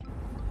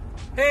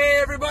Hey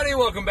everybody,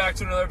 welcome back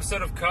to another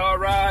episode of Car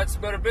Rides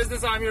Better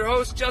Business. I'm your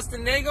host,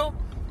 Justin Nagel.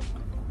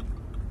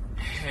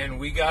 And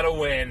we got a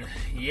win.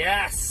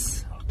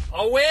 Yes!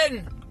 A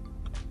win!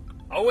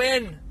 A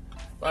win!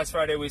 Last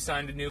Friday we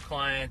signed a new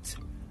client,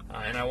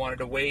 and I wanted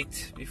to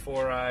wait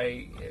before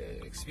I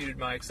exuded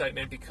my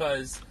excitement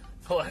because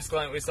the last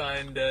client we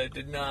signed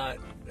did not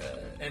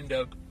end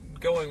up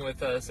going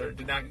with us, or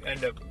did not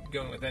end up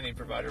going with any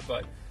provider,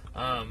 but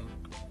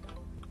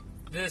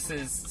this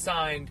is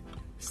signed,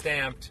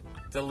 stamped,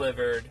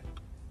 delivered,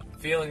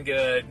 feeling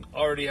good,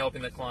 already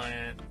helping the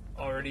client,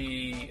 I've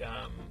already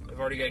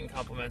gotten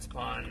compliments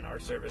upon our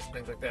service and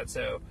things like that,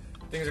 so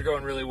things are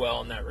going really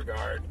well in that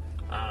regard.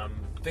 I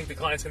think the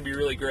client's going to be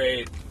really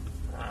great.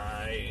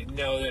 I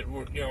know that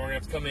we're going to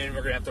have to come in,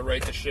 we're going to have to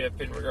right the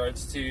ship in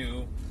regards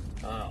to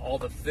all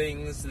the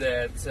things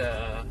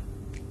that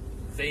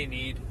they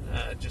need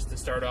just to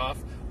start off,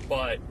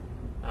 but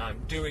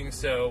doing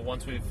so,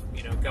 once we've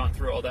gone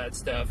through all that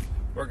stuff,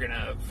 we're going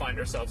to find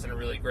ourselves in a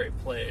really great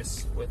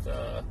place with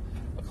a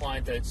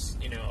client that's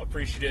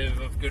appreciative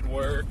of good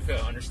work,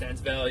 understands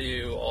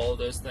value, all of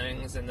those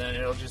things, and then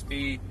it'll just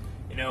be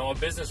a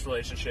business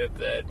relationship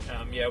that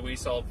we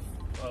solve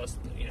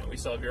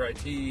your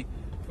IT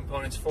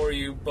components for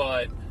you,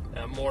 but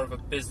more of a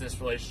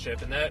business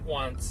relationship, and that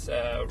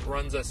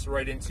runs us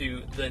right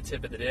into the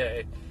tip of the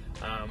day,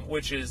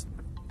 which is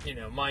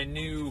my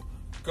new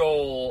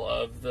goal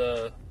of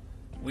the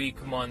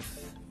week,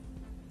 month,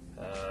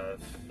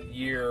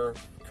 year,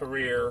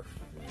 career,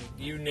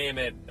 you name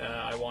it.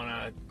 I want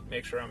to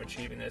make sure I'm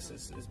achieving this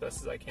as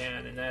best as I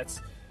can, and that's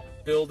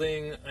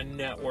building a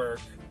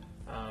network,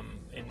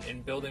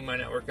 and building my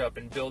network up,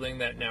 and building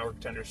that network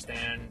to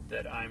understand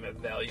that I'm a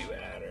value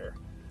adder.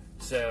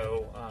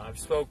 So I've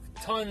spoke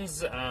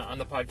tons on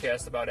the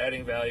podcast about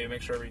adding value,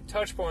 make sure every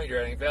touch point you're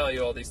adding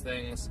value, all these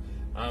things,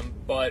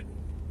 but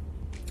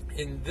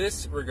in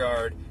this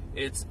regard,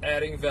 it's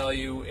adding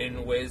value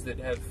in ways that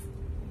have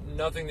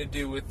nothing to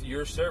do with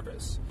your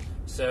service.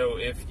 So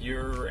if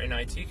you're an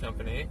IT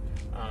company,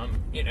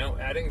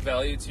 adding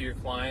value to your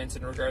clients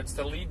in regards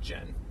to lead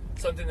gen,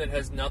 something that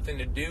has nothing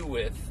to do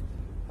with,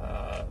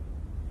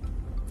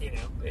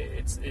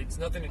 it's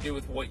nothing to do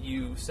with what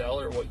you sell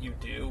or what you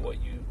do,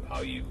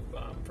 how you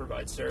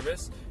provide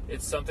service.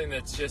 It's something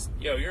that's just,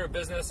 you're a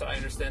business. I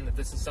understand that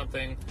this is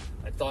something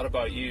I thought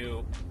about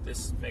you.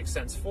 This makes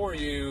sense for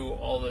you.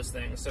 All those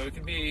things. So it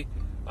can be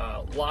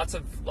lots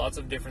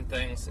of different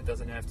things. It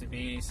doesn't have to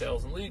be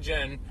sales and lead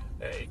gen.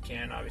 It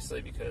can,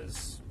 obviously,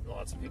 because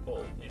lots of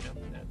people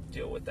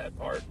deal with that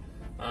part.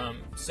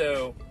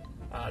 So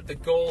the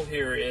goal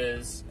here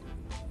is,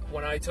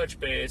 when I touch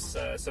base,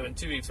 so in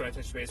 2 weeks when I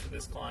touch base with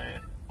this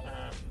client,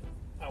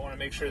 I want to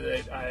make sure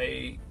that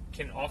I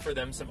can offer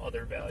them some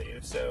other value.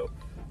 So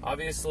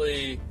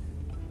obviously,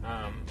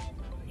 I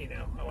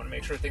want to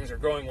make sure things are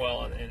going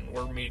well and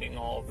we're meeting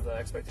all of the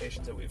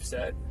expectations that we've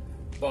set.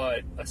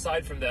 But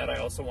aside from that, I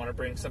also want to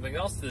bring something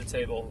else to the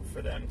table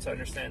for them to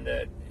understand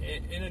that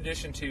in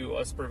addition to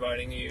us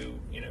providing you,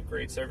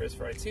 great service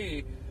for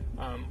IT,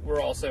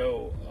 we're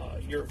also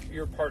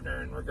your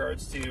partner in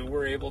regards to,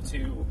 we're able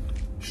to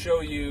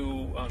show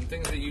you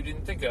things that you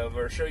didn't think of,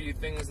 or show you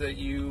things that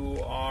you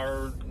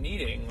are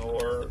needing,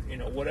 or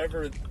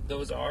whatever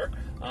those are,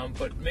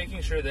 but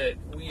making sure that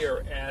we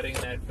are adding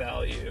that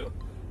value,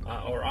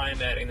 or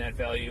I'm adding that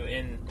value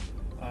in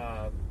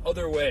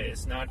other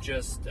ways, not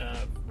just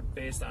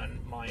based on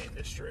my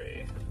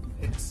industry.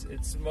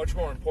 It's much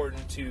more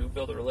important to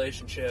build a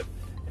relationship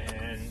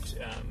and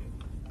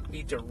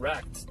be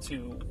direct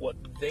to what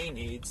they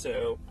need.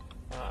 So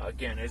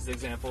again, as the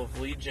example of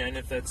lead gen,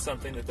 if that's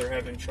something that they're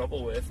having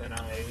trouble with, and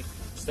I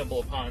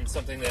stumble upon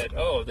something that,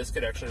 this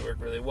could actually work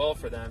really well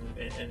for them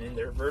and in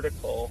their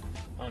vertical,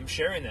 I'm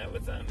sharing that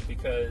with them,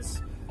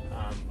 because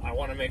I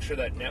want to make sure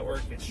that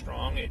network is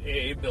strong.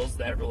 It builds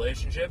that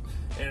relationship,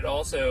 and it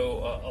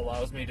also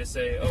allows me to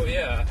say,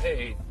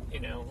 hey,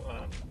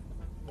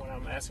 when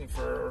I'm asking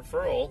for a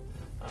referral,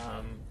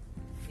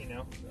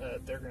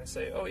 they're going to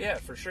say,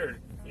 for sure,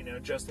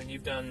 Justin,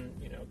 you've done,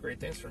 great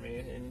things for me,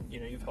 and,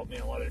 you've helped me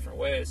in a lot of different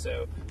ways,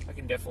 so I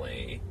can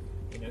definitely,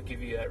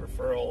 give you that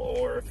referral.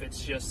 Or if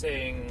it's just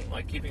saying,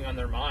 like, keeping on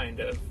their mind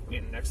of,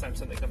 next time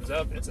something comes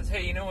up and it says,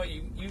 hey, you know what,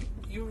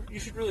 you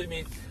should really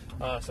meet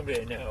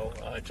somebody I know.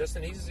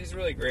 Justin, he's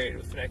really great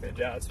with connecting the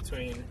dots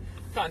between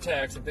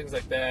contacts and things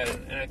like that,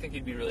 and I think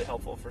he'd be really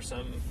helpful for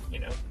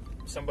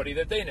somebody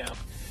that they know.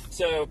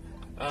 So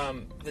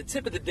the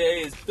tip of the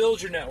day is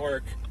build your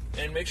network,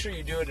 and make sure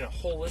you do it in a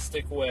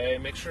holistic way.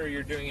 Make sure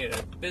you're doing it in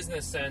a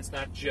business sense,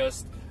 not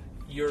just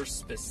your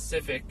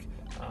specific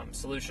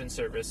solution,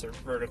 service, or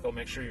vertical.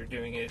 Make sure you're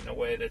doing it in a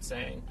way that's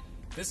saying,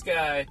 this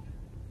guy,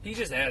 he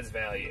just adds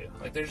value.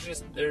 Like,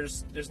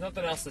 there's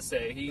nothing else to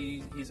say.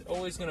 He's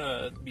always going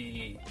to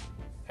be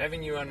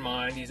having you on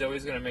mind. He's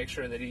always going to make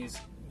sure that he's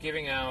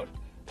giving out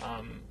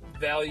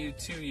value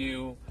to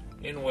you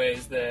in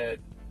ways that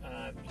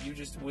you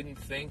just wouldn't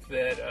think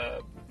that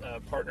a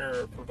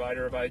partner or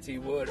provider of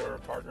IT would, or a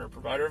partner or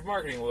provider of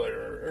marketing would,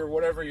 or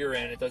whatever you're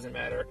in. It doesn't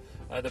matter.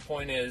 The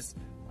point is,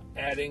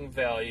 adding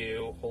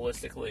value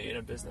holistically in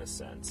a business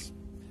sense.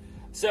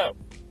 So,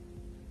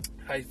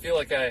 I feel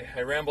like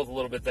I rambled a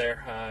little bit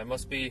there. I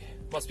must be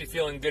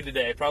feeling good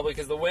today. Probably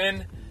because of the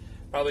win.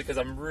 Probably because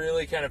I'm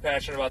really kind of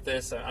passionate about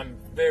this. I'm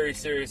very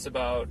serious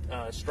about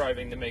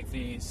striving to make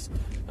the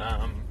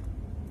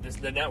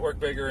network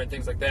bigger and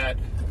things like that.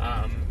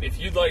 If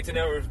you'd like to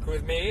network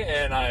with me,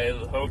 and I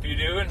hope you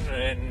do,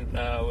 and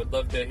would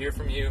love to hear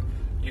from you,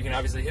 you can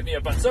obviously hit me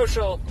up on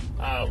social.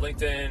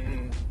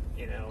 LinkedIn,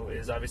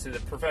 is obviously the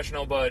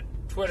professional, but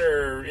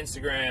Twitter,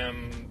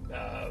 Instagram,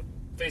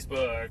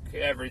 Facebook,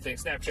 everything,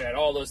 Snapchat,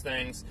 all those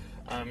things.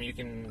 You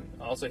can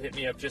also hit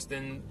me up just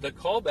in the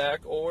callback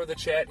or the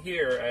chat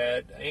here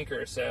at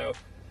Anchor. So,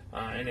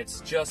 and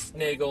it's just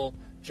Nagel,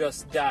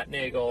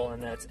 just.Nagel,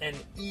 and that's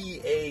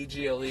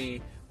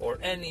Neagle, or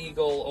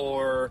Neagle,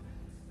 or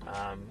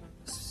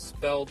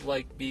spelled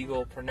like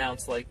beagle,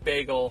 pronounced like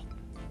bagel.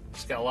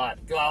 Just got a lot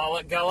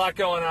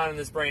going on in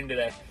this brain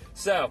today.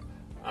 So,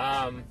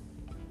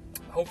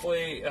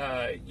 hopefully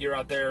you're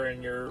out there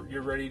and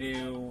you're ready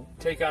to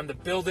take on the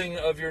building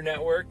of your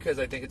network, because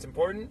I think it's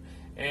important.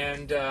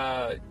 And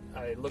I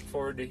look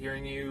forward to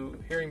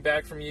hearing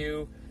back from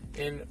you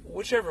in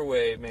whichever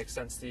way makes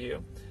sense to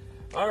you.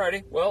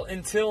 Alrighty, well,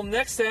 until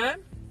next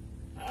time,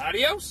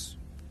 adios.